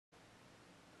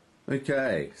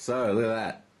Okay, so look at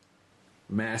that.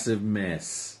 Massive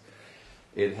mess.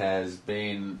 It has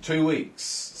been 2 weeks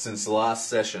since the last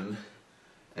session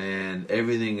and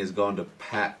everything has gone to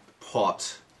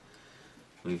pot.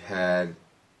 We've had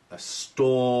a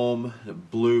storm that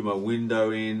blew my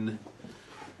window in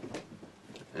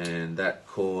and that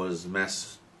caused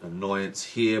mass annoyance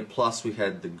here. Plus we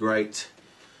had the great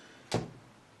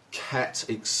cat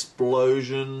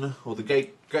explosion, or the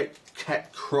great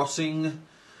cat crossing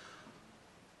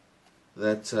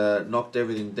that knocked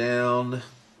everything down.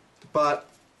 But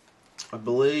I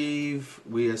believe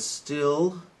we are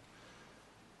still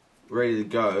ready to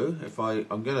go.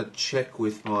 I'm going to check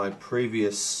with my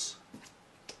previous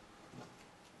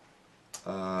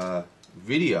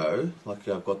video, like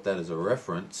I've got that as a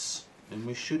reference, and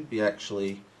we should be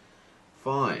actually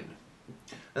fine.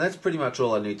 And that's pretty much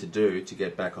all I need to do to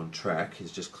get back on track,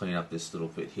 is just clean up this little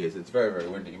bit here. So it's very, very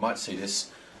windy. You might see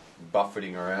this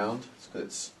buffeting around.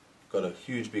 It's got a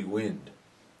huge big wind.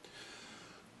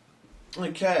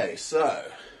 Okay, so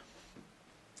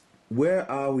where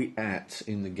are we at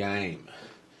in the game?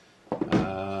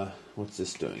 What's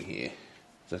this doing here?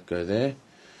 Does that go there?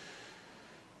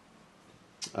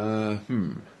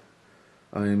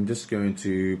 I'm just going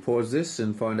to pause this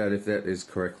and find out if that is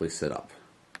correctly set up.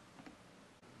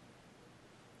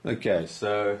 Okay,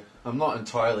 so I'm not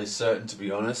entirely certain, to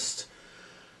be honest.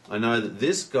 I know that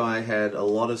this guy had a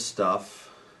lot of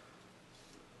stuff,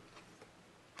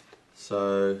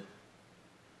 so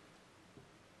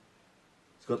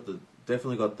it's got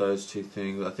definitely got those two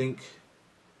things. I think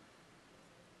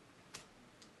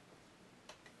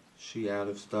she out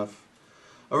of stuff.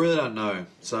 I really don't know.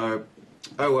 So,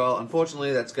 oh well,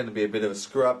 unfortunately that's going to be a bit of a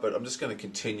screw up, but I'm just going to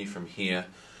continue from here.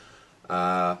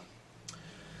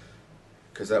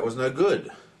 Because that was no good.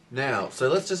 Now, so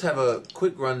let's just have a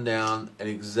quick rundown at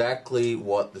exactly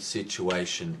what the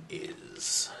situation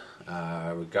is,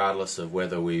 regardless of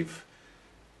whether we've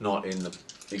not in the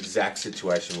exact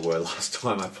situation we were last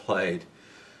time I played.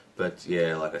 But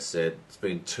yeah, like I said, it's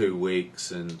been 2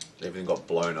 weeks and everything got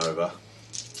blown over.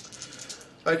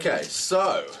 Okay,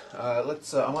 so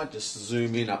let's. I might just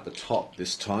zoom in up the top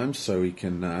this time so we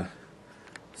can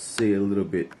see a little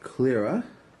bit clearer.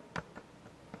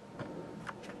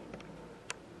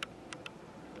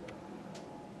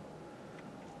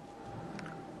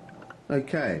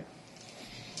 Okay,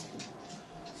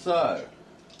 so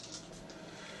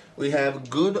we have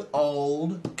good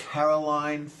old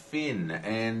Caroline Finn,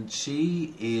 and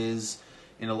she is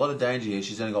in a lot of danger here.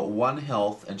 She's only got 1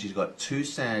 health and she's got 2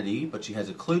 sanity, but she has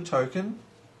a clue token.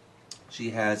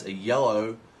 She has a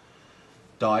yellow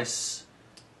dice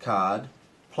card,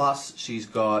 plus she's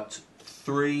got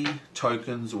 3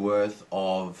 tokens worth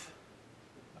of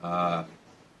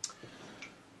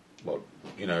well,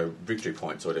 you know, victory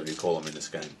points or whatever you call them in this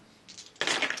game.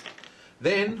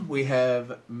 Then we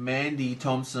have Mandy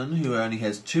Thompson, who only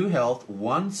has 2 health,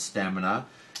 1 stamina,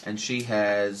 and she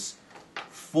has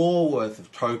 4 worth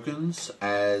of tokens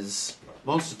as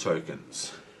monster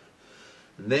tokens.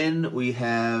 And then we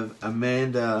have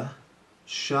Amanda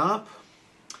Sharp,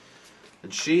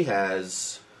 and she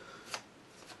has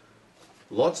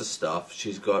lots of stuff.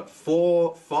 She's got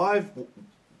 5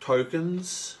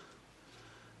 tokens,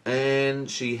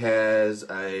 and she has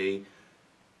a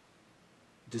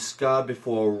discard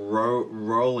before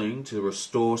rolling to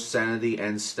restore sanity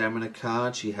and stamina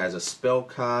card. She has a spell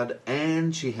card,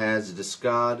 and she has a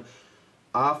discard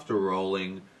after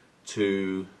rolling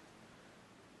to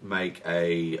make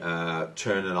a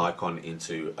turn an icon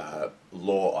into a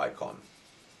lore icon.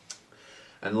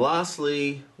 And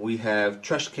lastly, we have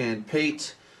Trash Can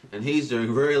Pete, and he's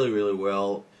doing really, really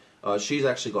well. She's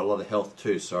actually got a lot of health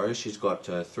too, sorry. She's got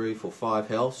 3, 4, 5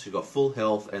 health. She's got full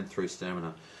health and 3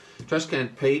 stamina. Trash Can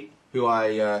Pete, who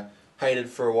I hated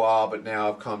for a while but now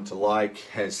I've come to like,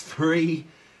 has 3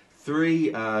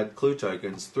 clue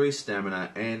tokens, 3 stamina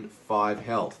and 5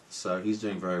 health. So he's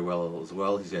doing very well as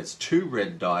well. He has 2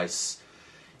 red dice.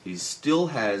 He still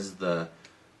has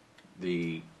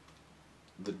his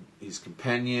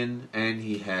companion, and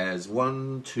he has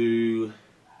 1, 2,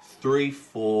 3,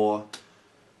 4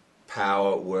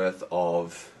 power worth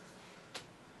of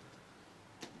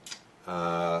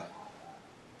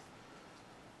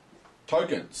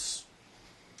tokens.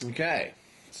 Okay,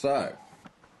 so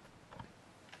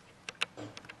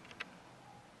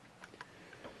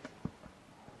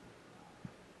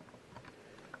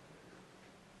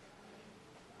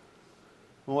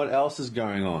what else is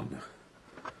going on?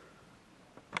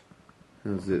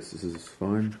 How's this? This is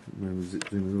fine. Maybe zoom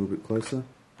a little bit closer.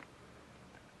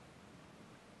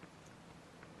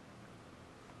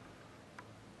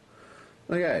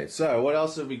 Okay, so what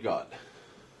else have we got?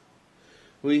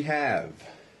 we have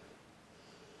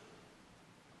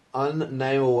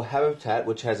Unnameable Habitat,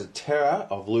 which has a terror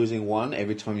of losing 1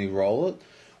 every time you roll it.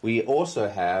 We also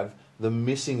have the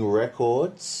Missing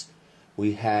Records.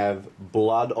 We have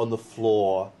Blood on the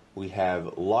Floor. We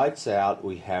have Lights Out.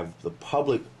 We have the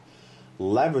Public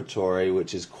Laboratory,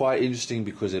 which is quite interesting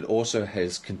because it also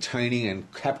has containing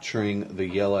and capturing the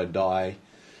yellow dye.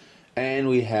 And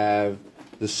we have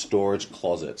the Storage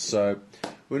Closet. So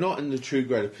we're not in the true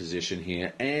greater position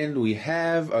here. And we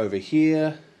have over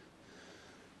here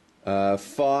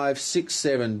 5, 6,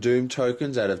 7 Doom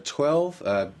tokens out of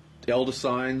 12. Elder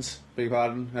Signs, beg your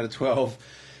pardon, out of 12.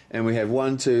 And we have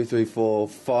 1, 2, 3, 4,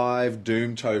 5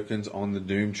 Doom tokens on the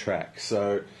Doom track.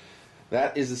 So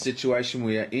that is the situation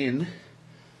we are in.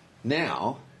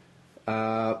 Now,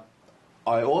 I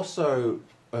also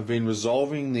have been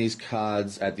resolving these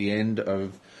cards at the end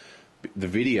of the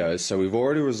videos. So we've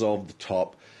already resolved the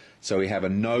top. So we have a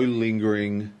no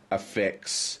lingering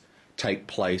effects take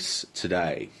place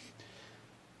today.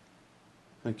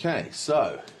 Okay,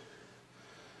 so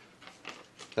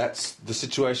that's the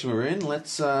situation we're in.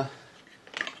 Let's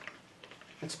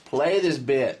play this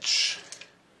bitch.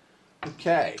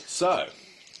 Okay, so,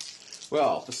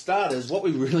 well, for starters, what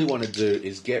we really want to do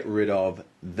is get rid of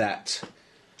that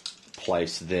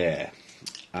place there.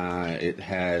 It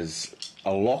has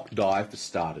a lock die for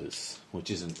starters,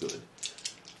 which isn't good.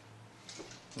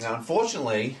 Now,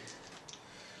 unfortunately,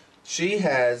 she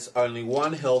has only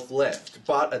 1 health left,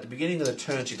 but at the beginning of the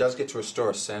turn, she does get to restore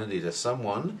a sanity to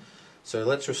someone. So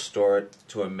let's restore it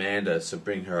to Amanda, so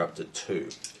bring her up to 2.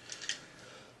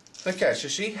 Okay, so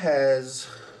she has...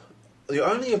 The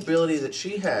only ability that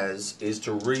she has is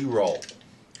to re-roll.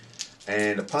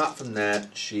 And apart from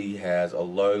that, she has a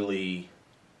lowly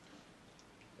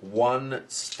 1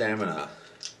 stamina.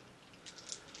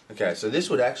 Okay, so this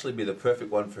would actually be the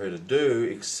perfect one for her to do,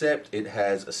 except it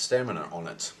has a stamina on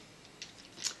it.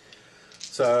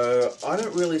 So I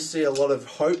don't really see a lot of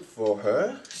hope for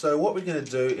her. So what we're going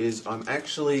to do is I'm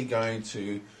actually going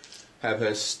to have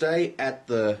her stay at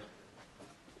the...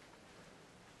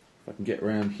 If I can get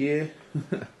around here.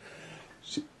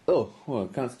 Oh, well,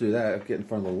 I can't do that. I get in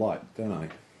front of the light, don't I?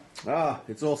 Ah,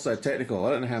 it's all so technical.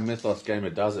 I don't know how Mythos Gamer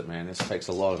does it, man. This takes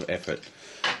a lot of effort.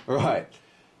 Right.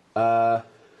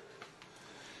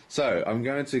 So I'm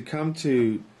going to come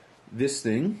to this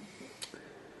thing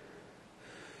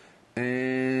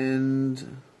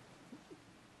and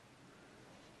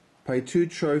pay 2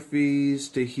 trophies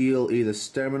to heal either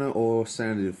stamina or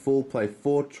sanity to full. Play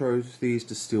 4 trophies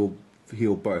to still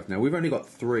heal both. Now we've only got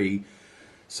 3,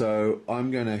 so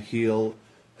I'm going to heal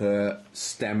her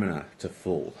stamina to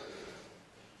full,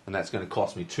 and that's going to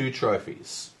cost me 2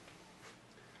 trophies.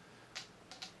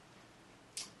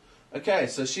 Okay,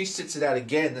 so she sits it out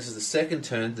again. This is the second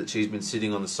turn that she's been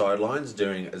sitting on the sidelines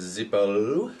doing a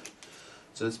Zippo.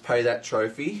 So let's pay that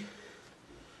trophy.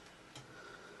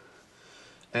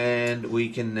 And we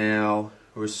can now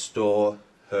restore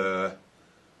her...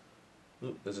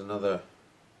 Ooh, there's another...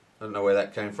 I don't know where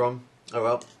that came from. Oh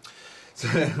well. So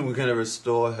we're going to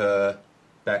restore her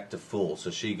back to full.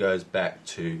 So she goes back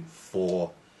to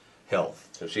 4 health.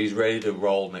 So she's ready to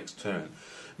roll next turn.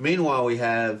 Meanwhile, we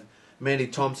have Mandy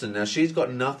Thompson. Now she's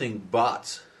got nothing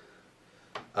but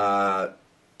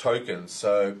tokens.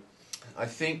 So I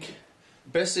think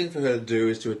the best thing for her to do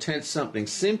is to attempt something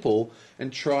simple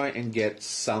and try and get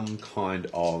some kind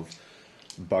of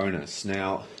bonus.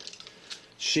 Now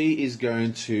she is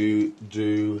going to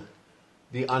do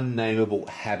the Unnameable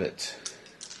Habitat.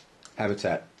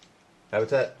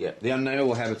 Yeah, the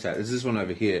Unnameable Habitat. Is this one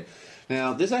over here.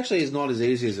 Now, this actually is not as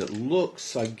easy as it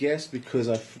looks, I guess, because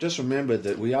I've just remembered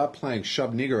that we are playing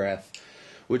Shub Niggurath,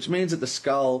 which means that the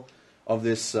skull of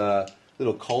this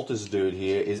little cultist dude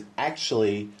here is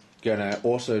actually going to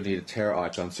also need a terror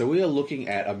icon. So we are looking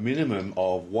at a minimum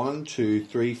of 1, 2,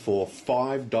 3, 4,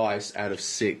 5 dice out of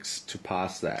 6 to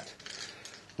pass that,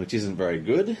 which isn't very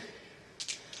good.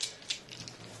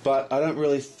 But I don't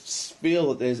really feel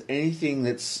that there's anything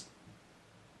that's...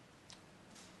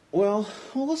 Well,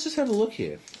 let's just have a look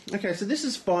here. Okay, so this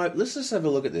is 5... Let's just have a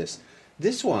look at this.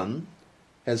 This one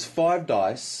has 5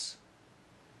 dice,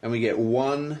 and we get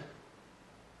 1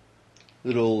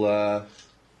 little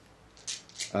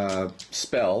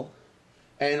spell,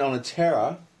 and on a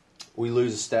terror, we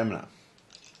lose a stamina.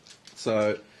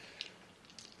 So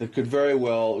it could very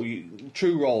well...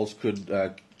 True rolls could...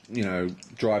 you know,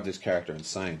 drive this character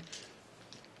insane.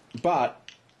 But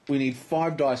we need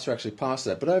 5 dice to actually pass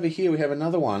that. But over here we have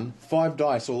another one. 5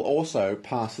 dice will also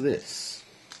pass this.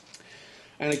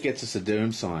 And it gets us a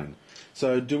doom sign.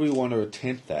 So do we want to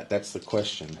attempt that? That's the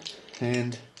question.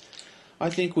 And I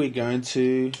think we're going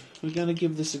to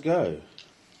give this a go.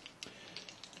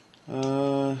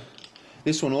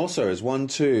 This one also is 1,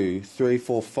 2, 3,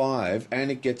 4, 5,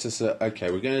 and it gets us a... Okay,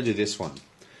 we're going to do this one.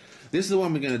 This is the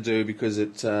one we're going to do because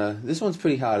this one's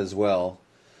pretty hard as well,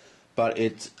 but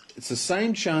it's the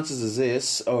same chances as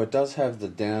this. Oh, it does have the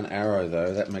down arrow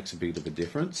though. That makes a bit of a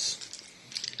difference.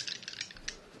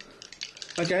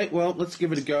 Okay, well, let's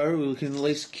give it a go. We can at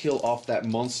least kill off that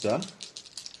monster.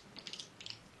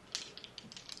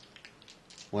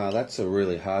 Wow, that's a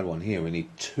really hard one here. We need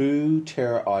 2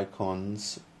 terror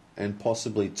icons and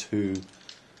possibly 2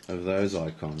 of those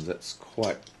icons. That's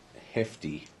quite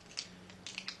hefty.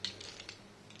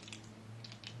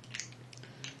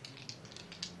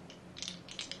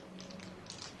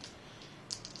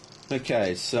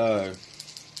 Okay, so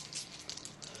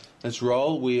let's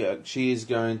roll. She is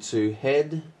going to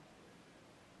head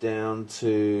down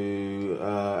to...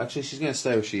 actually, she's going to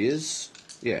stay where she is.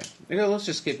 Yeah, let's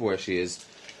just skip where she is.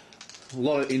 A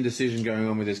lot of indecision going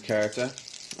on with this character.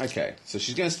 Okay, so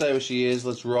she's going to stay where she is.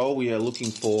 Let's roll. We are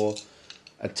looking for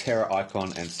a terror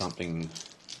icon and something.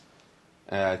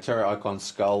 Terror icon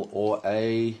skull or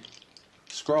a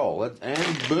scroll.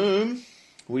 And boom,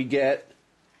 we get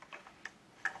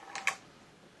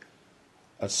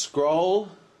a scroll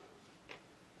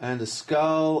and a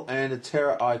skull and a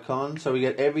terror icon. So we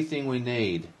get everything we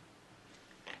need.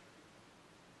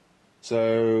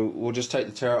 So we'll just take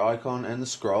the terror icon and the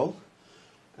scroll,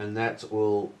 and that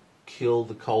will kill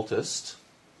the cultist.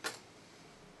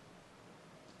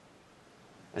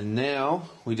 And now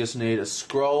we just need a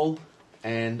scroll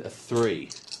and a 3.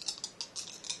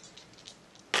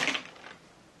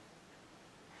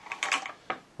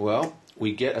 Well,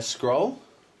 we get a scroll,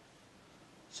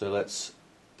 so let's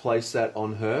place that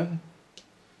on her,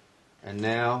 and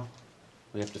now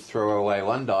we have to throw away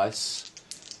 1 dice.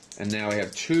 And now we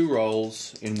have 2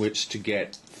 rolls in which to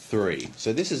get 3.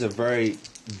 So this is a very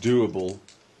doable.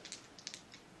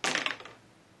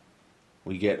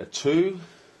 We get a 2.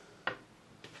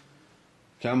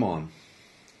 Come on.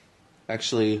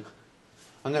 Actually,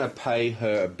 I'm going to pay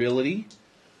her ability,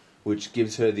 which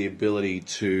gives her the ability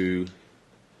to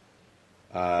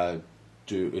click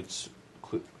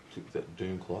that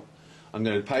doom clock. I'm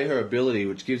going to pay her ability,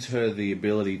 which gives her the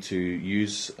ability to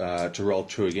use to roll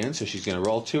 2 again. So she's going to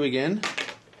roll 2 again.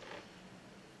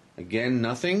 Again,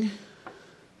 nothing.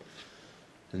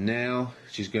 And now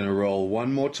she's going to roll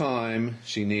 1 more time.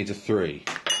 She needs a 3.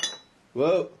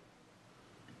 Whoa!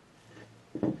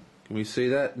 Can we see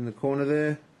that in the corner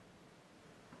there?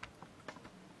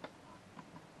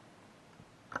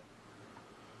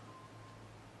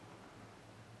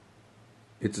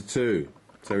 It's a 2,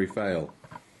 so we fail.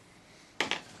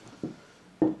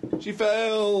 She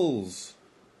fails!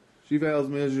 She fails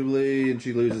miserably and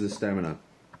she loses her stamina.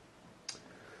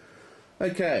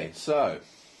 Okay, so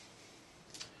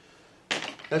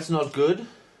that's not good.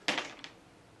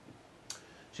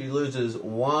 She loses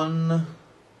 1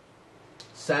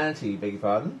 sanity, beg your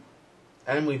pardon,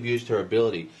 and we've used her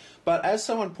ability. But as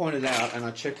someone pointed out, and I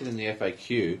checked it in the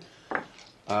FAQ,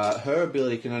 her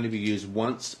ability can only be used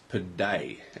once per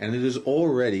day, and it is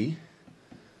already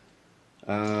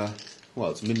well,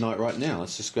 it's midnight right now.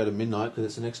 Let's just go to midnight because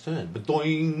it's the next turn.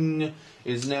 Ba-doing! It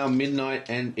is now midnight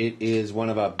and it is one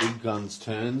of our big guns'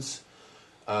 turns.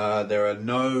 There are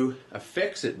no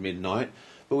effects at midnight,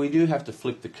 but we do have to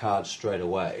flip the card straight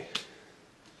away.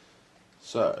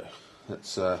 So,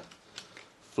 let's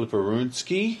flip a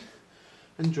Runeski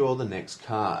and draw the next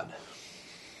card.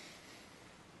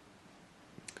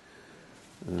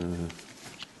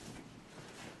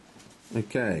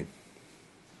 Okay.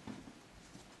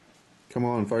 Come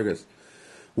on, focus.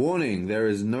 Warning, there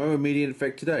is no immediate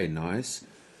effect today. Nice.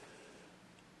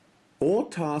 All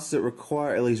tasks that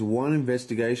require at least 1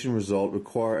 investigation result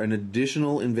require an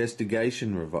additional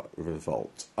investigation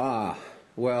result. Ah,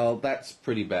 well, that's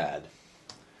pretty bad.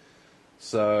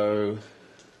 So,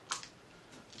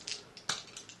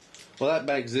 well, that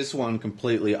makes this one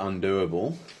completely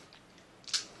undoable.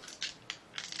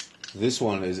 This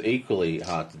one is equally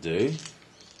hard to do.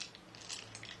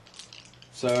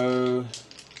 So,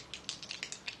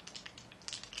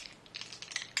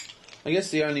 I guess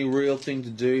the only real thing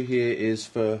to do here is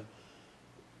for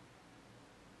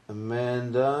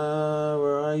Amanda,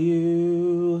 where are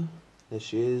you? There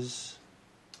she is.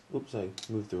 Oops, I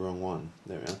moved the wrong one.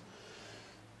 There we are.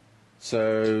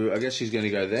 So, I guess she's going to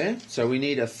go there. So we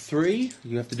need a 3.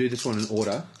 You have to do this one in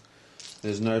order.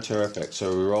 There's no terror effect.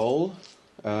 So we roll,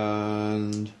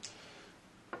 and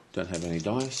don't have any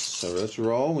dice, so let's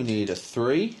roll. We need a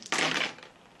 3.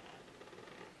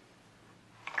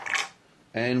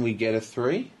 And we get a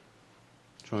 3.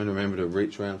 Trying to remember to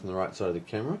reach around from the right side of the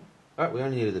camera. Alright, we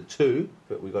only needed a 2,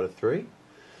 but we got a 3.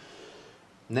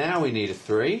 Now we need a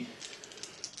 3.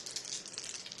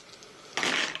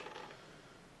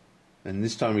 And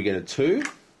this time we get a 2.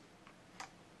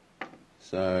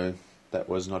 So that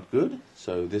was not good.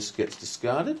 So this gets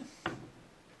discarded.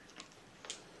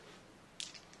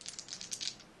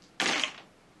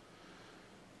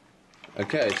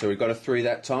 Okay, so we got a 3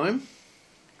 that time.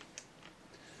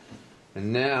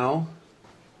 And now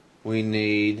we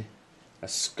need a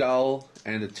skull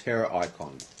and a terror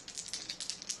icon.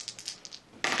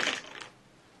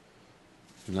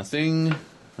 Nothing.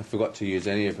 I forgot to use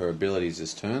any of her abilities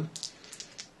this turn.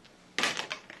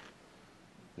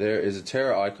 There is a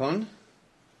terror icon,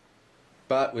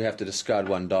 but we have to discard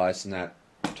 1 dice, and that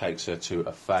takes her to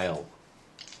a fail.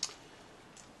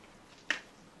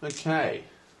 Okay,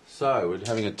 so we're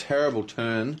having a terrible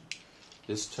turn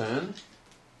this turn.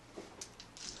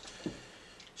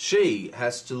 She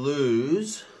has to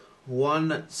lose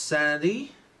 1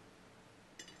 sanity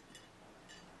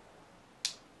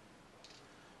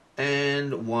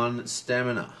and 1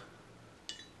 stamina.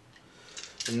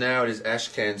 And now it is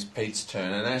Ashcan Pete's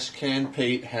turn, and Ashcan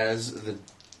Pete has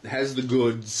the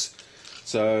goods.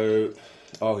 So,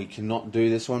 he cannot do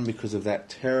this one because of that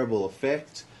terrible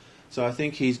effect. So I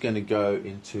think he's going to go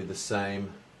into the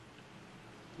same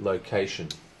location.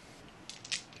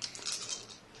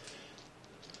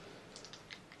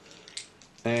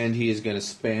 And he is going to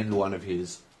spend 1 of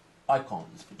his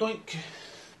icons, doink,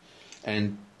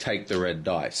 and take the red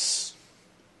dice.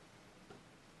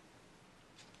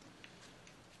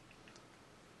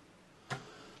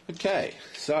 Okay,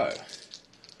 so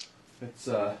let's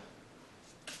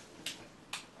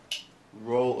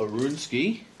roll a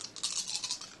runeski.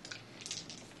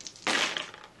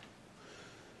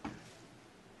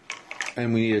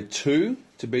 And we need a 2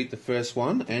 to beat the first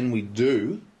one, and we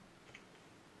do.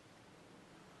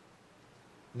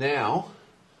 Now,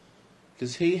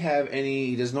 does he have any?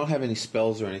 He does not have any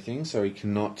spells or anything, so he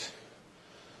cannot.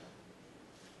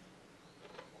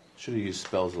 Should have used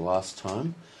spells the last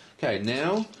time. Okay,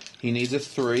 now he needs a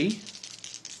 3.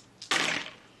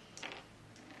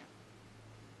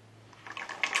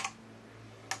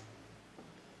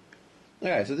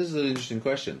 Okay, so this is an interesting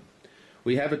question.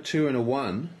 We have a 2 and a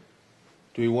 1.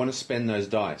 Do we want to spend those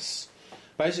dice?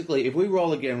 Basically, if we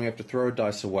roll again, we have to throw a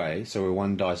dice away, so we're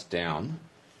 1 dice down.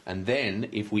 And then,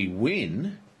 if we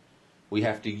win, we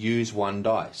have to use 1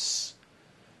 dice.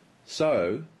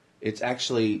 So, it's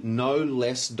actually no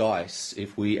less dice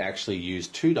if we actually use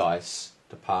 2 dice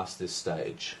to pass this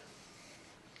stage.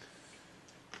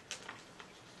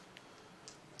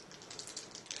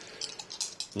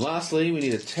 Lastly, we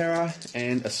need a terror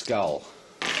and a skull.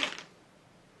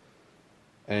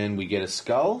 And we get a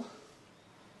skull.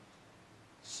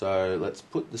 So let's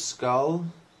put the skull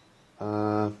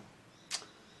on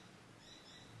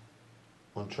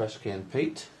Trash Can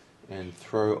Pete and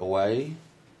throw away.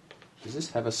 Does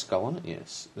this have a skull on it?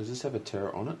 Yes. Does this have a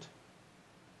terror on it?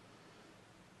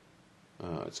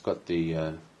 Oh, it's got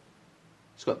the.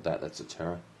 It's got that. That's a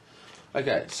terror.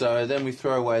 Okay, so then we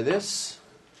throw away this,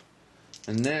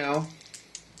 and now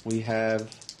we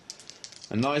have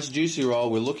a nice juicy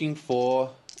roll. We're looking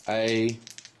for a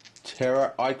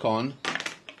terror icon,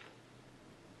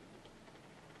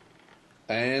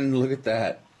 and look at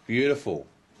that, beautiful.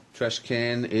 Trash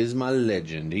Can is my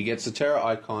legend. He gets a terror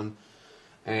icon,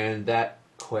 and that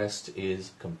quest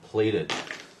is completed.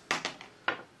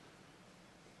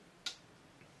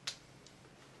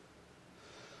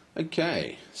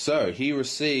 Okay, so he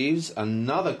receives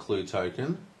another clue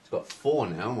token. He's got 4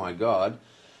 now, my god.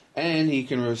 And he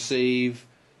can receive,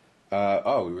 we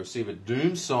receive a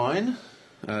doom sign,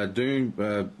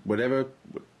 whatever,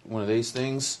 one of these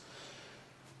things.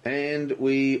 And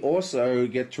we also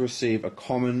get to receive a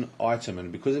common item,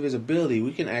 and because of his ability,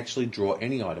 we can actually draw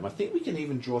any item. I think we can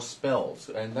even draw spells,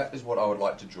 and that is what I would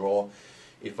like to draw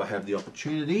if I have the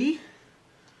opportunity.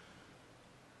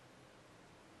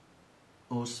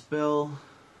 Or spell.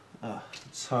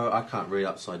 So I can't read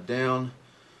upside down.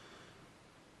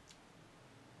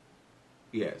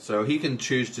 Yeah, so he can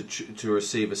choose to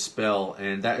receive a spell,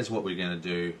 and that is what we're going to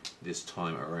do this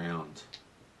time around.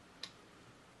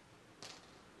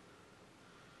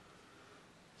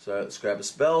 So let's grab a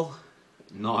spell.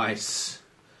 Nice.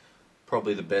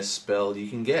 Probably the best spell you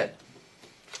can get.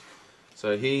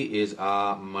 So he is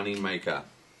our money maker.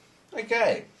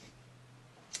 Okay.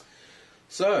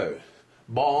 So,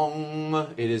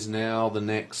 bong. It is now the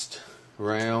next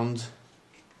round.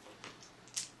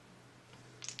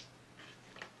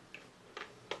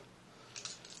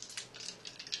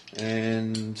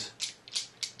 And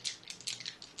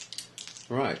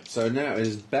Right, so now it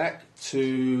is back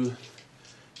to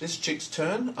this chick's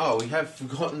turn. Oh, we have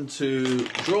forgotten to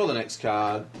draw the next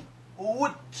card.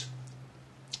 What?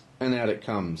 And out it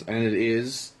comes. And it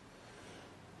is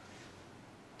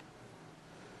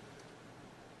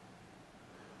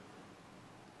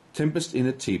Tempest in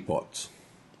a Teapot.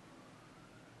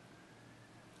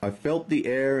 I felt the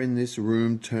air in this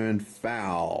room turned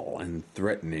foul and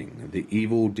threatening. The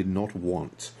evil did not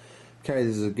want. Okay,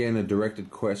 this is again a directed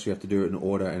quest. You have to do it in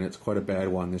order, and it's quite a bad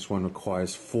one. This one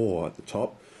requires 4 at the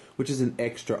top, which is an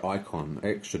extra icon,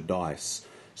 extra dice.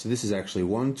 So this is actually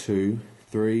 1, 2,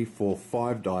 3, 4,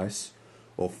 5 dice,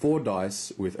 or 4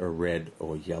 dice with a red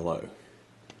or yellow.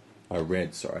 A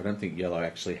red, sorry. I don't think yellow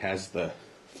actually has the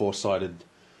 4-sided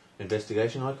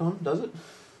investigation icon, does it?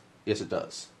 Yes, it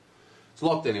does. It's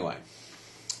locked anyway.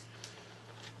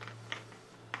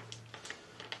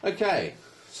 Okay,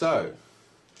 so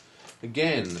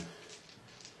again,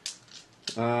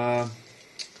 well,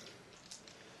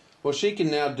 she can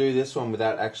now do this one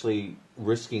without actually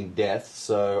risking death,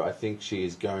 so I think she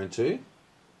is going to.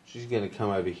 She's going to come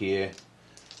over here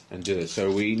and do this.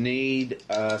 So we need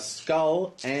a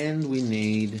skull and we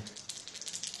need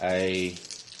a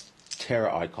terror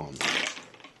icon.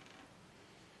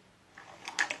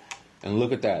 And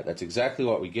look at that. That's exactly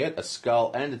what we get. A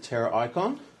skull and a terror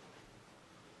icon.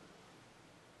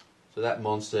 So that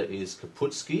monster is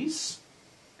Kaputski's.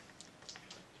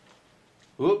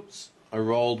 Whoops. I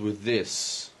rolled with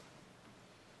this.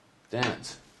 Damn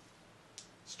it.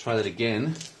 Let's try that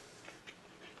again.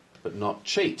 But not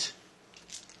cheat.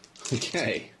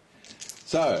 Okay.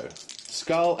 So,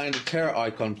 skull and a terror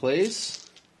icon, please.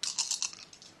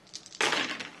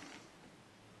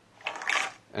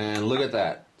 And look at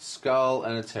that. Skull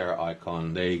and a terror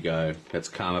icon. There you go. That's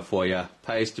karma for you.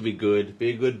 Pays to be good. Be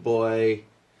a good boy.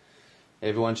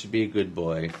 Everyone should be a good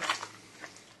boy.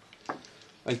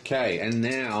 Okay, and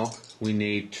now we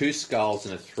need 2 skulls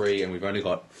and a 3, and we've only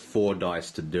got 4 dice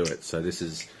to do it. So this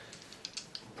is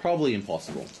probably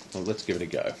impossible. Well, let's give it a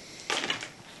go.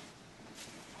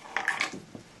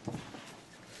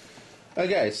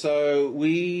 Okay, so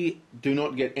we do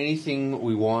not get anything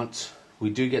we want.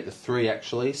 We do get the 3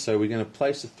 actually, so we're going to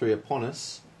place the 3 upon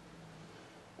us.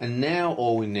 And now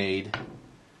all we need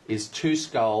is 2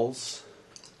 skulls.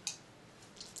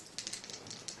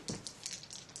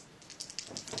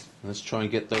 Let's try and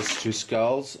get those 2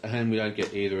 skulls, and we don't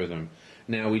get either of them.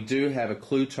 Now we do have a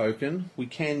clue token. We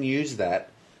can use that,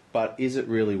 but is it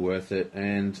really worth it?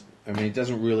 And I mean, it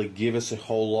doesn't really give us a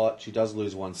whole lot. She does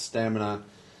lose 1 stamina,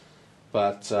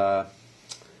 but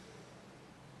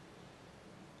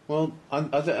well,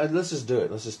 let's just do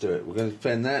it. Let's just do it. We're going to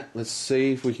spend that. Let's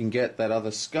see if we can get that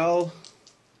other skull.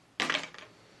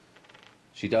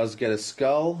 She does get a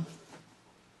skull.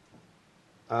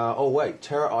 Oh wait,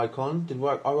 terror icon.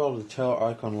 I rolled a terror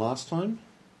icon last time?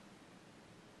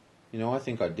 You know, I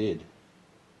think I did.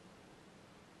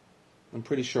 I'm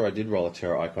pretty sure I did roll a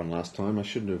terror icon last time. I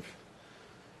shouldn't have.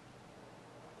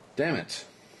 Damn it.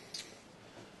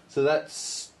 So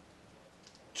that's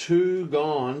 2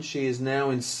 gone. She is now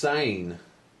insane.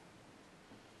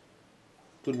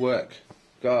 Good work.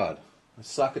 God, I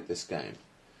suck at this game.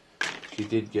 She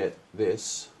did get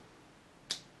this.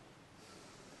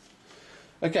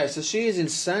 Okay, so she is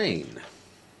insane.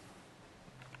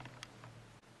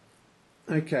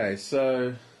 Okay,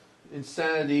 so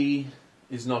insanity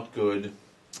is not good.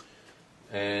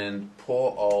 And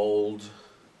poor old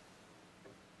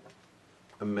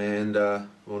Amanda,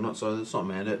 well, not so, it's not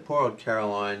Amanda, poor old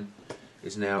Caroline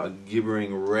is now a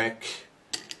gibbering wreck.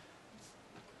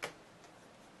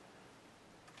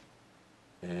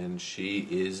 And she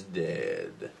is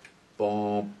dead.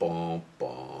 Bom, bom,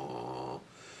 bom.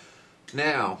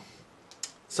 Now,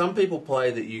 some people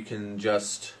play that you can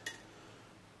just,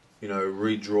 you know,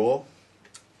 redraw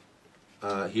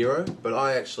a hero, but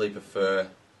I actually prefer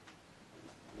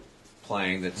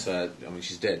playing that, I mean,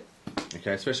 she's dead.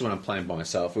 Okay, especially when I'm playing by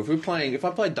myself. If I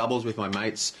play doubles with my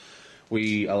mates,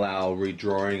 we allow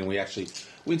redrawing, and we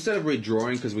instead of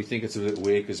redrawing, because we think it's a bit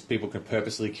weird, because people can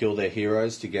purposely kill their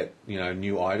heroes to get, you know,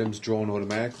 new items drawn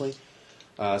automatically.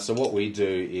 So what we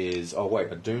do is, oh wait,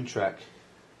 a Doom track.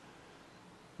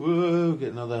 Whoa,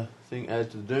 get another thing added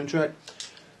to the Doom track.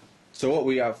 So what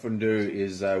we often do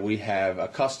is we have a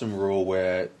custom rule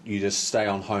where you just stay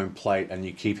on home plate and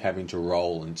you keep having to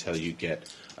roll until you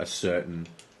get a certain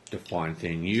defined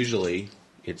thing. Usually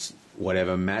it's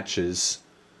whatever matches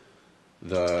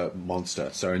the monster.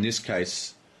 So in this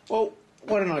case, well,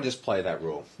 why don't I just play that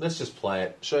rule? Let's just play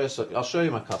it. I'll show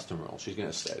you my custom rule. She's going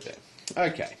to stay there.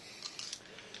 Okay.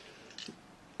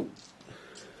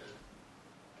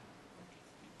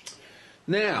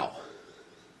 Now,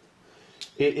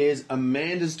 It is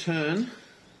Amanda's turn.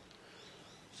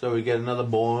 So we get another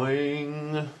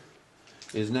boing.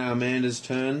 It is now Amanda's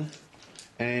turn.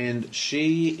 And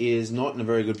she is not in a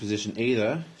very good position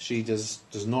either. She does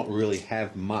not really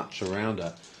have much around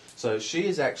her. So she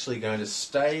is actually going to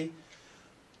stay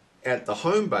at the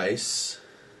home base,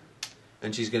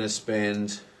 and she's going to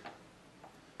spend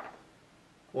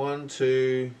 1,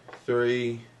 2,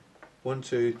 3,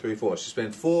 4. She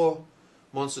spent 4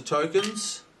 monster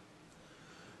tokens.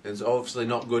 And it's obviously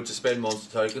not good to spend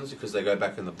monster tokens because they go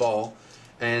back in the bowl.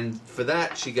 And for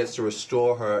that, she gets to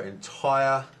restore her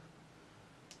entire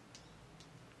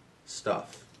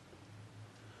stuff.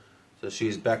 So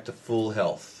she's back to full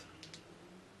health.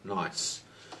 Nice.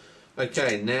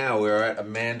 Okay, now we're at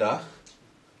Amanda.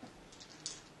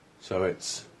 So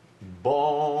it's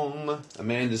bong,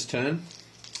 Amanda's turn.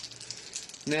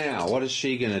 Now, what is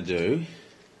she going to do?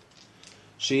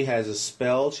 She has a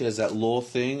spell, she has that law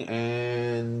thing,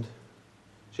 and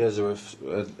she has a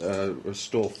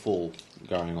restore full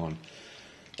going on.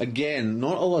 Again,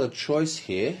 not a lot of choice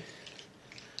here.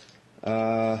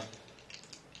 I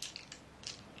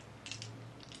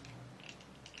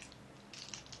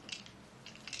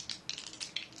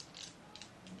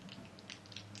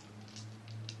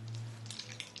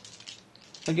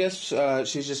guess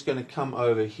she's just going to come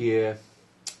over here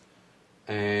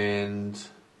and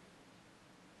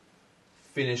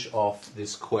finish off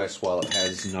this quest while it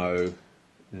has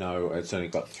it's only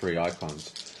got 3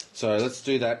 icons. So let's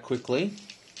do that quickly.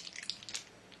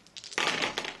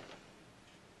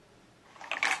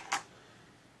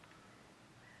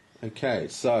 Okay,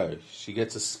 so she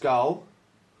gets a skull,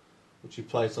 which you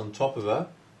place on top of her,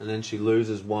 and then she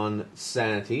loses 1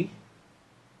 sanity.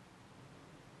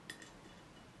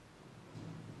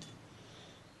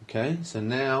 Okay, so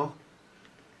now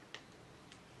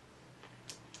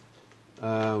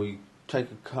we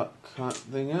take a cut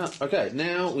thing out. Okay,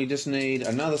 now we just need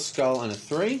another skull and a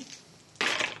 3.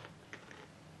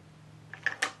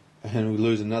 And we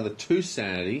lose another 2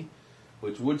 sanity,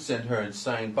 which would send her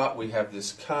insane, but we have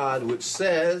this card which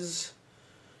says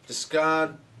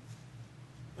discard.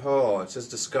 Oh, it says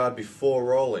discard before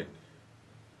rolling.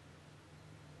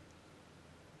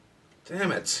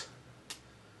 Damn it.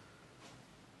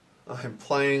 I'm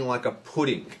playing like a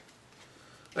pudding.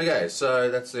 Okay,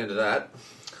 so that's the end of that.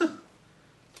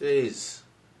 Jeez.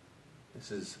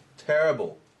 This is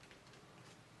terrible.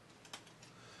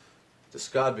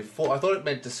 Discard before. I thought it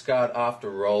meant discard after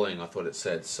rolling, I thought it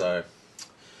said. So,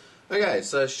 okay,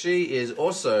 so she is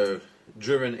also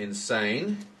driven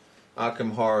insane.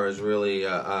 Arkham Horror is really...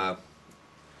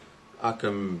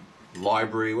 Arkham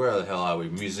Library, where the hell are we?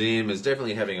 Museum is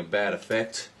definitely having a bad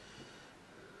effect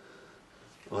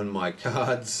on my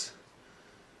cards.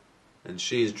 And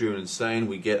she is driven insane.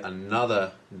 We get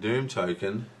another Doom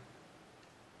token.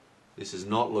 This is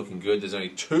not looking good. There's only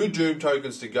 2 Doom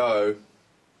tokens to go.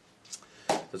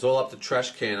 It's all up to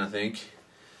Trash Can, I think.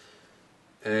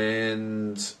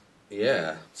 And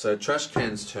yeah, so Trash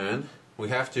Can's turn. We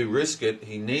have to risk it.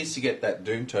 He needs to get that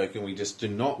Doom token. We just do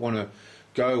not want to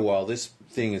go while this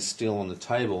thing is still on the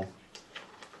table.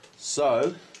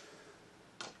 So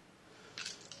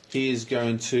he is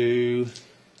going to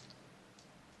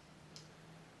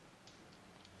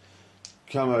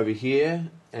come over here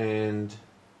and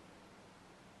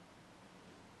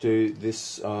do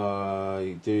this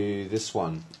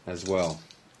one as well.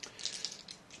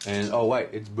 And oh wait,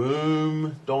 it's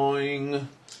boom, doing.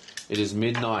 It is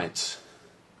midnight.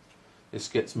 This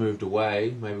gets moved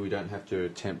away. Maybe we don't have to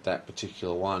attempt that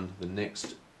particular one. The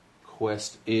next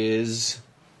quest is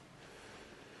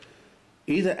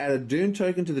either add a Doom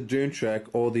token to the Doom track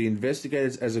or the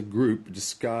investigators as a group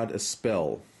discard a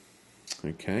spell.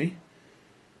 Okay.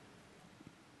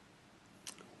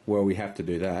 Well, we have to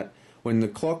do that. When the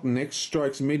clock next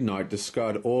strikes midnight,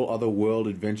 discard all other World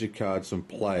Adventure cards from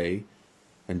play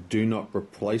and do not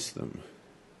replace them.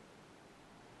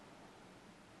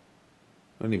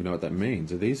 I don't even know what that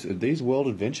means. Are these World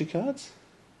Adventure cards?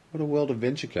 What are World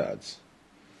Adventure cards?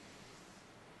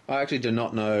 I actually do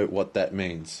not know what that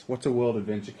means. What's a World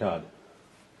Adventure card?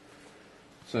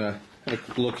 So,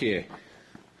 look here.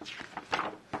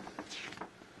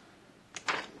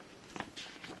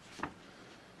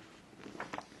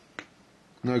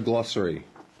 No glossary.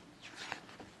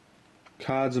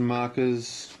 Cards and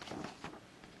markers.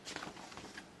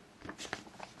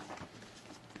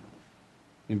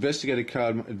 Investigator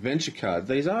card, adventure card.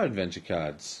 These are adventure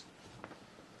cards.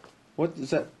 What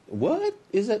is that? What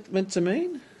is that meant to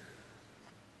mean?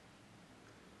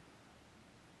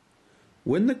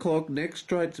 When the clock next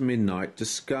strikes midnight,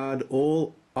 discard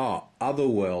all other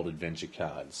world adventure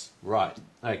cards. Right.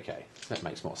 Okay. That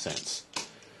makes more sense.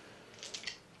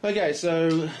 Okay,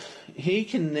 so he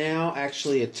can now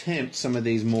actually attempt some of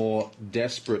these more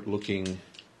desperate looking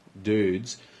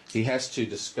dudes. He has to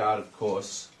discard, of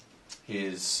course,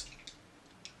 his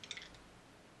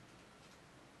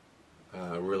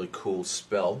really cool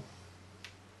spell.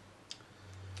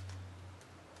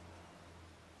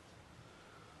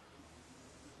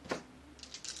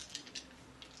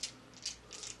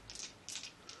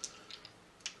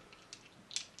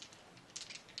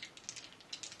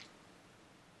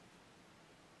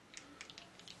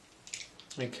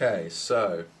 Okay,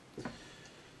 so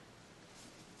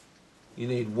you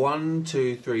need 1,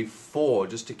 2, 3, 4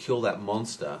 just to kill that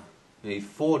monster. You need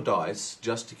 4 dice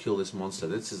just to kill this monster.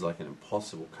 This is like an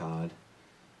impossible card.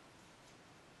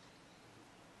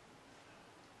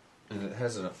 And it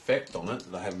has an effect on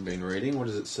it that I haven't been reading. What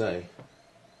does it say?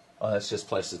 Oh, let's just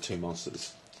place the 2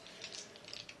 monsters.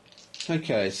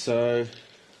 Okay, so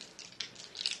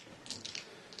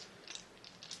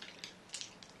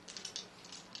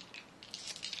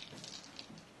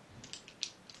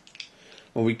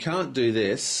well, we can't do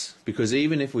this because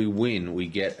even if we win, we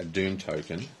get a doom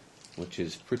token, which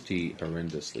is pretty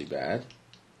horrendously bad.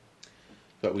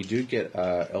 But we do get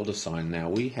Elder Sign now.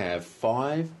 We have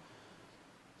 5,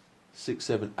 6,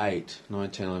 7, 8,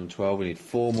 9, 10, 11, 12. We need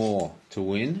 4 more to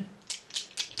win.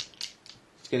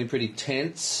 It's getting pretty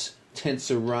tense.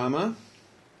 Tensorama.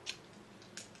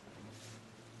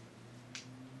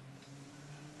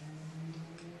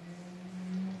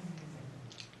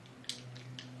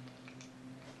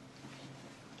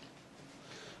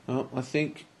 Oh, I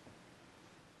think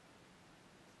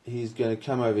he's going to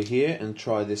come over here and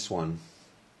try this one.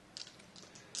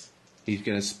 He's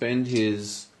going to spend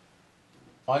his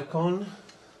icon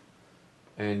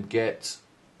and get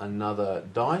another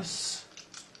dice.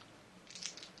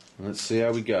 Let's see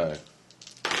how we go.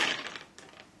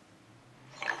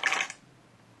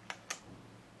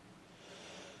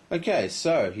 Okay,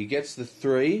 so he gets the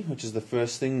 3, which is the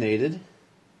first thing needed.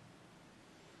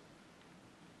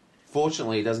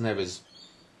 Fortunately, he doesn't have his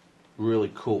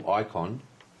really cool icon,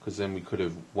 because then we could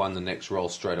have won the next roll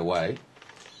straight away.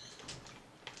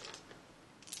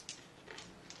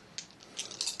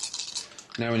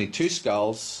 Now we need 2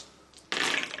 skulls.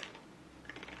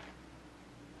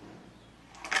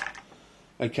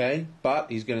 Okay, but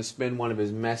he's going to spend one of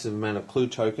his massive amount of clue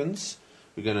tokens.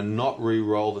 We're going to not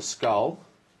re-roll the skull.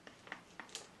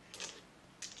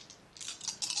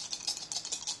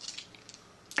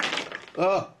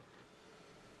 Oh!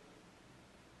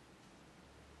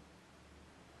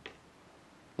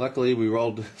 Luckily we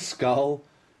rolled a skull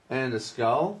and a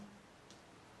skull.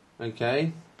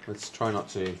 Okay, let's try not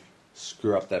to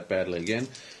screw up that badly again.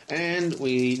 And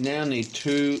we now need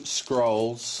 2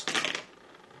 scrolls.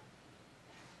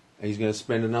 He's going to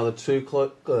spend another 2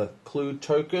 clue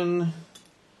token.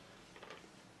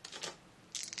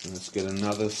 Let's get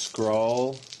another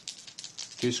scroll.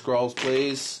 2 scrolls,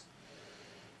 please.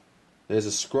 There's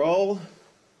a scroll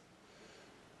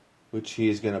which he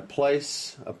is going to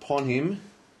place upon him.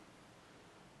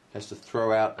 Has to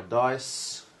throw out a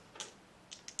dice.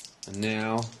 And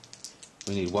now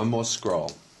we need 1 more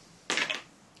scroll.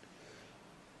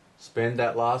 Spend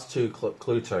that last 2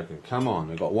 clue token. Come on,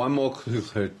 we've got 1 more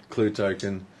clue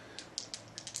token.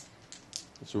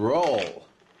 Let's roll.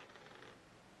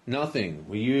 Nothing.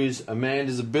 We use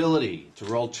Amanda's ability to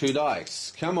roll 2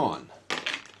 dice. Come on.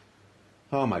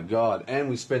 Oh my god. And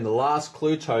we spend the last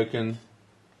clue token.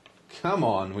 Come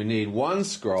on, we need 1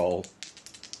 scroll.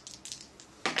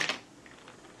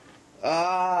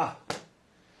 Ah!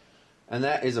 And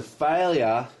that is a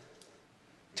failure.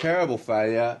 Terrible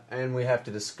failure. And we have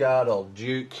to discard old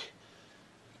Duke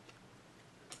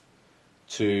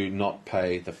to not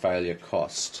pay the failure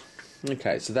cost.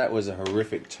 Okay, so that was a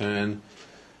horrific turn.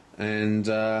 And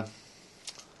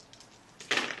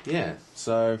yeah,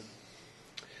 so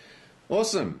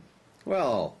awesome.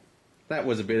 Well, that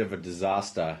was a bit of a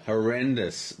disaster.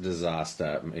 Horrendous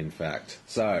disaster, in fact.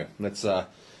 So let's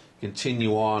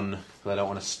continue on. I don't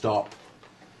want to stop.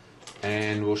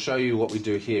 And we'll show you what we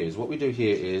do here. What we do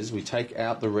here is we take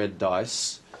out the red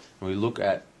dice and we look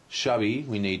at Chubby.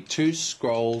 We need 2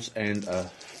 scrolls and a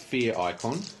fear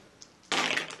icon.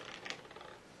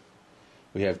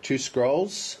 We have 2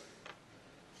 scrolls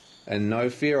and no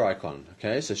fear icon.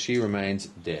 Okay, so she remains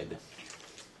dead.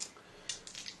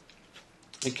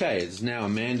 Okay, it's now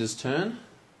Amanda's turn.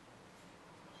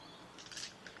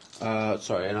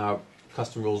 Sorry, and our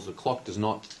custom rules, the clock does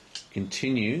not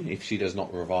continue if she does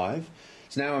not revive.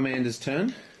 It's now Amanda's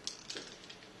turn.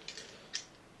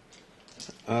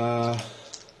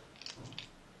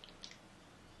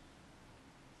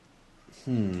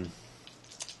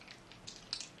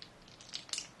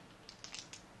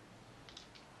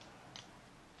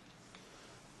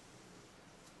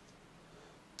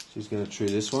 She's going to chew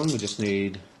this one. We just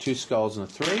need 2 skulls and a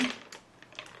 3.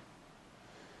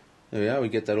 There we are. We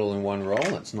get that all in one roll.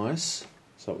 That's nice.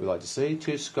 That's what we like to see.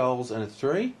 2 skulls and a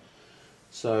 3.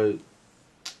 So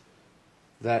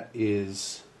that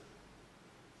is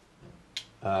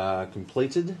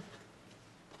completed.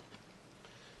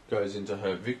 Goes into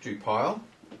her victory pile.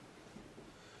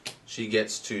 She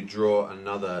gets to draw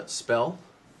another spell.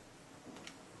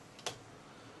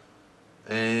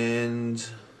 And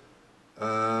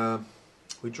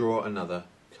we draw another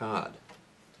card.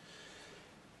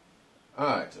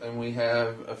 Alright, and we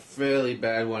have a fairly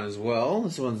bad one as well.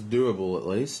 This one's doable at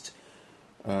least.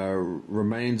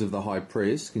 Remains of the High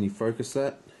Priest. Can you focus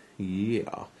that?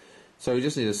 Yeah. So we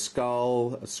just need a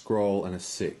skull, a scroll, and a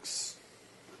 6.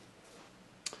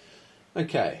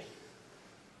 Okay.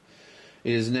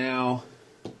 It is now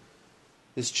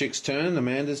this chick's turn,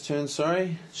 Amanda's turn,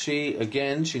 sorry. She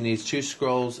needs 2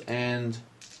 scrolls and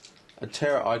a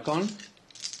Terra icon.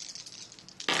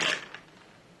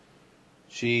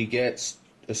 She gets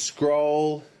a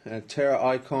scroll and a Terra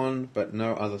icon, but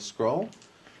no other scroll.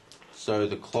 So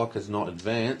the clock has not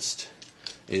advanced.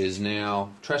 It is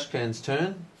now Trashcan's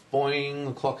turn. Boing,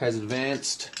 the clock has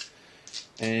advanced.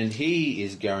 And he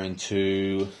is going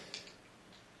to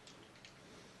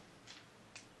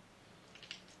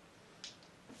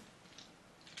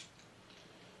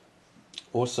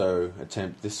also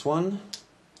attempt this one.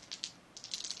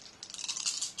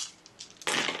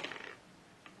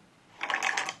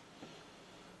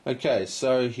 Okay,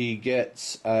 so he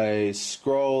gets a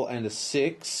scroll and a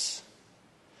 6.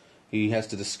 He has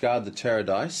to discard the Terra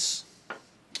dice.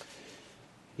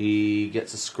 He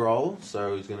gets a scroll,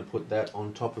 so he's going to put that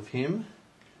on top of him.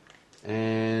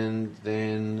 And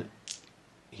then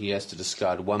he has to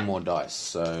discard 1 more dice.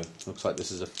 So looks like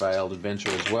this is a failed adventure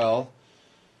as well.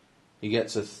 He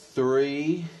gets a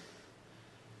 3.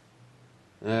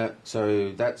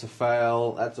 So that's a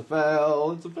fail, that's a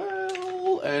fail, it's a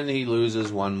fail, and he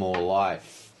loses 1 more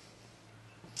life.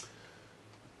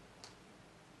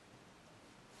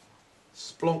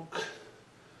 Splonk.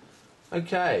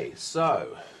 Okay,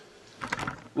 so...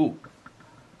 Ooh.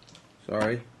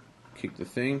 Sorry. Kick the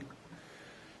thing.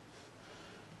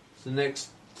 It's the next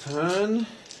turn.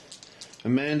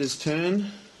 Amanda's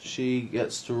turn. She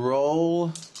gets to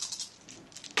roll.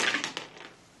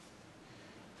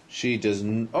 She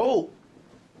doesn't... Oh!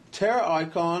 Terra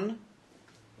icon.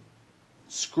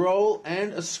 Scroll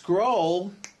and a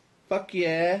scroll. Fuck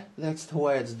yeah. That's the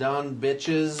way it's done,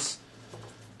 bitches.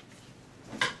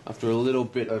 After a little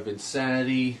bit of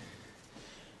insanity,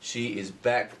 she is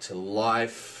back to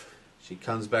life. She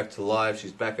comes back to life.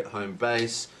 She's back at home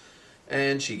base.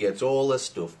 And she gets all her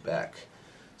stuff back.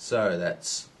 So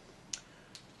that's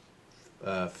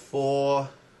 4,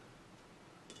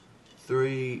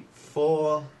 3,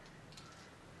 4.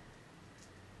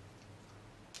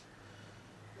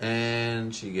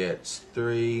 And she gets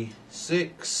 3,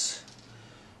 6.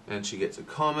 And she gets a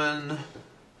common.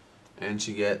 And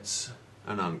she gets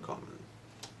an uncommon.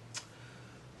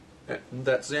 And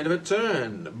that's the end of her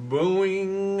turn.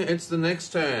 Boing! It's the next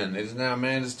turn. It is now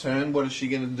Amanda's turn. What is she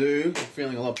going to do? I'm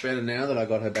feeling a lot better now that I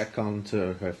got her back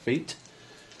onto her feet.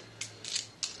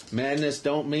 Madness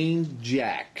don't mean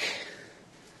jack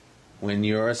when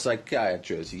you're a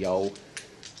psychiatrist, yo.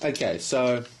 Okay,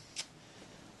 so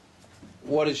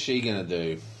what is she going to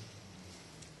do?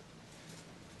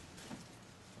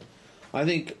 I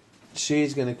think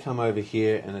she's going to come over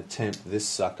here and attempt this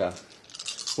sucker.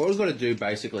 What we've got to do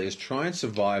basically is try and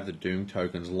survive the Doom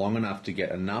tokens long enough to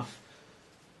get enough,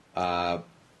 cards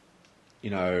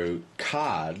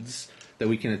that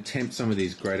we can attempt some of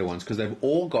these greater ones, because they've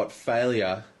all got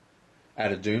failure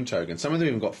at a Doom token. Some of them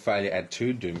even got failure at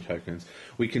 2 Doom tokens.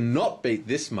 We cannot beat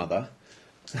this mother.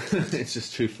 It's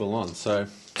just too full on. So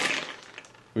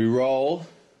we roll,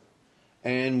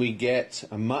 and we get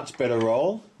a much better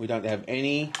roll. We don't have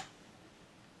any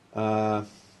Terra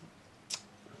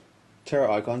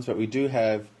icons, but we do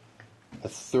have a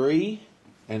 3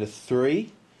 and a 3,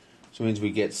 which means we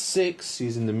get 6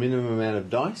 using the minimum amount of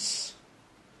dice.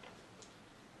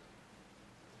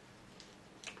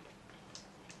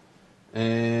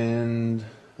 And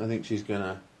I think she's going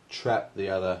to trap the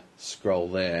other scroll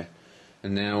there.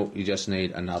 And now you just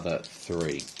need another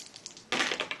 3,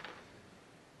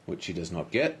 which she does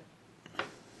not get.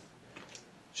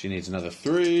 She needs another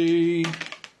 3,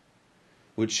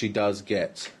 which she does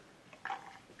get.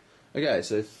 Okay,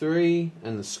 so 3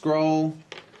 and the scroll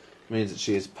means that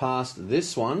she has passed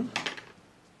this one.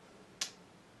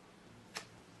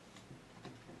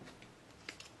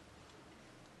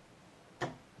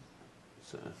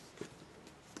 So,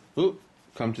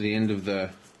 come to the end of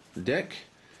the deck.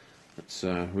 Let's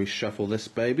reshuffle this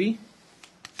baby.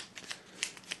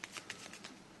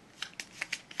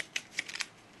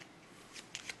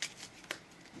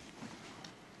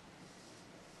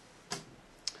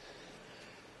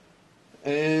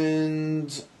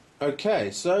 And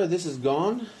okay, so this is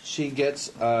gone. She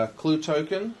gets a clue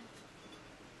token,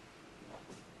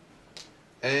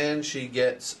 and she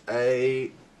gets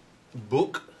a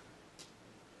book.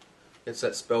 Gets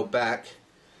that spell back,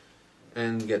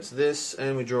 and gets this,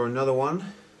 and we draw another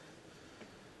one.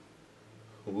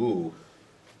 Ooh.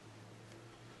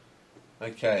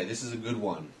 Okay, this is a good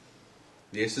one.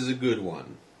 This is a good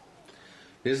one.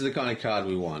 This is the kind of card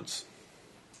we want.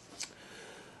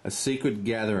 A Secret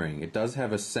Gathering. It does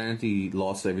have a sanity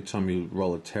loss every time you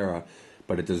roll a terror,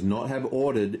 but it does not have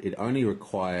ordered. It only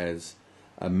requires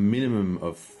a minimum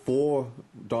of 4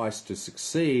 dice to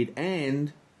succeed,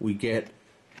 and we get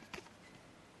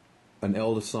an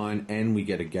Elder Sign and we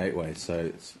get a Gateway,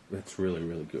 so that's really,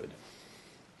 really good.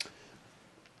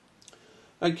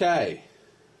 Okay.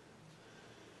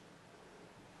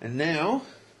 And now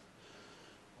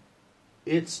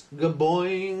it's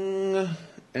gaboing,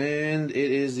 and it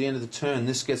is the end of the turn.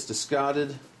 This gets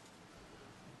discarded,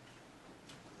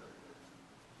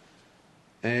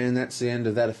 and that's the end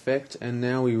of that effect. And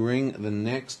now we ring the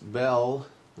next bell.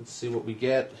 Let's see what we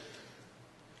get.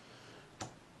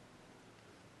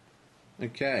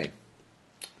 Okay.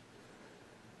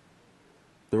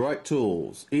 The right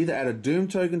tools. Either add a Doom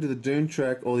token to the Doom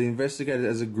track, or the investigator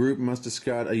as a group must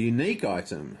discard a unique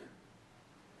item.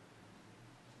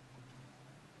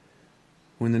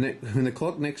 When the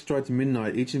clock next strikes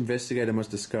midnight, each investigator must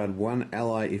discard 1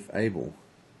 ally if able.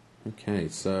 Okay,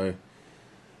 so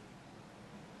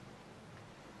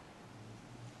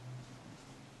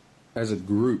as a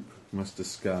group must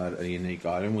discard a unique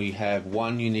item. We have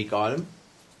 1 unique item,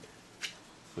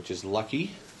 which is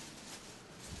lucky.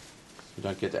 You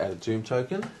don't get to add a Doom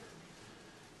token.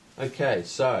 Okay,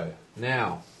 so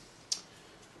now,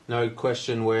 no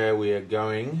question where we are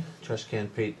going. Trash Can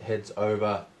Pete heads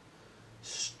over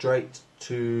straight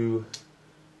to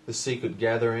the Secret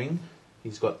Gathering.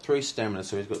 He's got 3 stamina,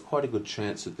 so he's got quite a good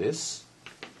chance at this.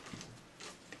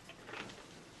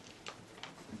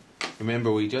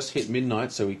 Remember, we just hit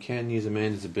midnight, so we can use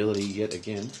Amanda's ability yet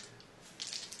again.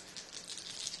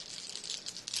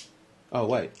 Oh,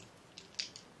 wait.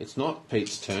 It's not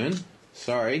Pete's turn.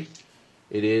 Sorry.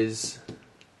 It is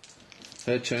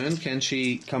her turn. Can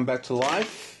she come back to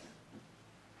life?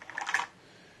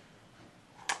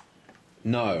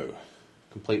 No.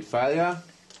 Complete failure.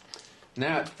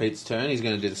 Now it's Pete's turn. He's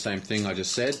going to do the same thing I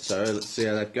just said, so let's see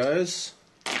how that goes.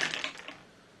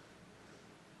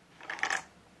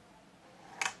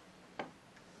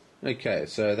 Okay,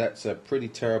 so that's a pretty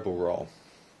terrible roll.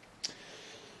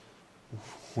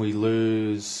 We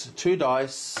lose 2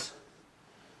 dice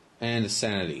and a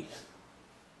sanity.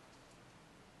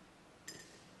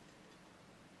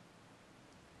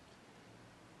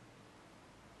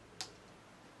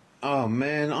 Oh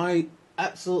man, I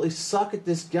absolutely suck at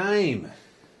this game.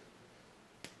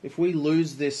 If we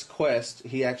lose this quest,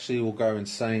 he actually will go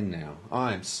insane now.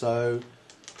 I am so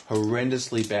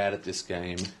horrendously bad at this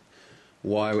game.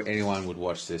 Why anyone would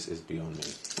watch this is beyond me.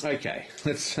 Okay,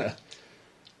 let's...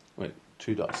 wait,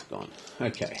 2 dice are gone.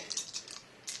 Okay.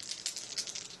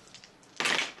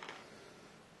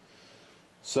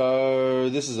 So,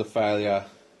 this is a failure.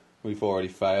 We've already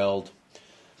failed.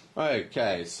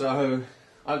 Okay, so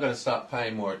I've got to start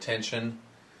paying more attention.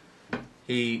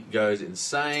 He goes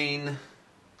insane.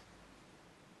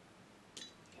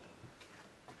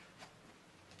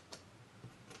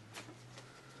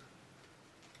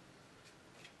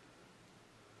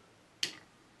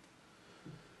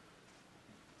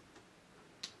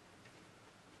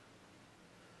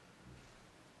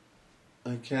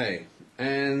 Okay,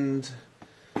 and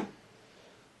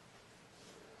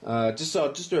I'll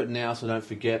just do it now so I don't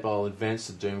forget, but I'll advance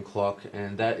the Doom Clock,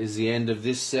 and that is the end of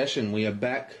this session. We are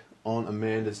back on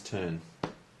Amanda's turn.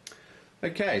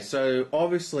 Okay, so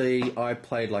obviously I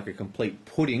played like a complete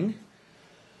pudding,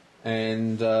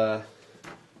 and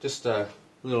just a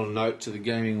little note to the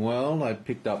gaming world, I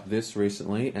picked up this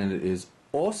recently and it is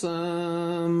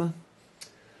awesome.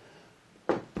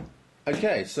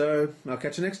 Okay, so I'll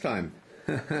catch you next time.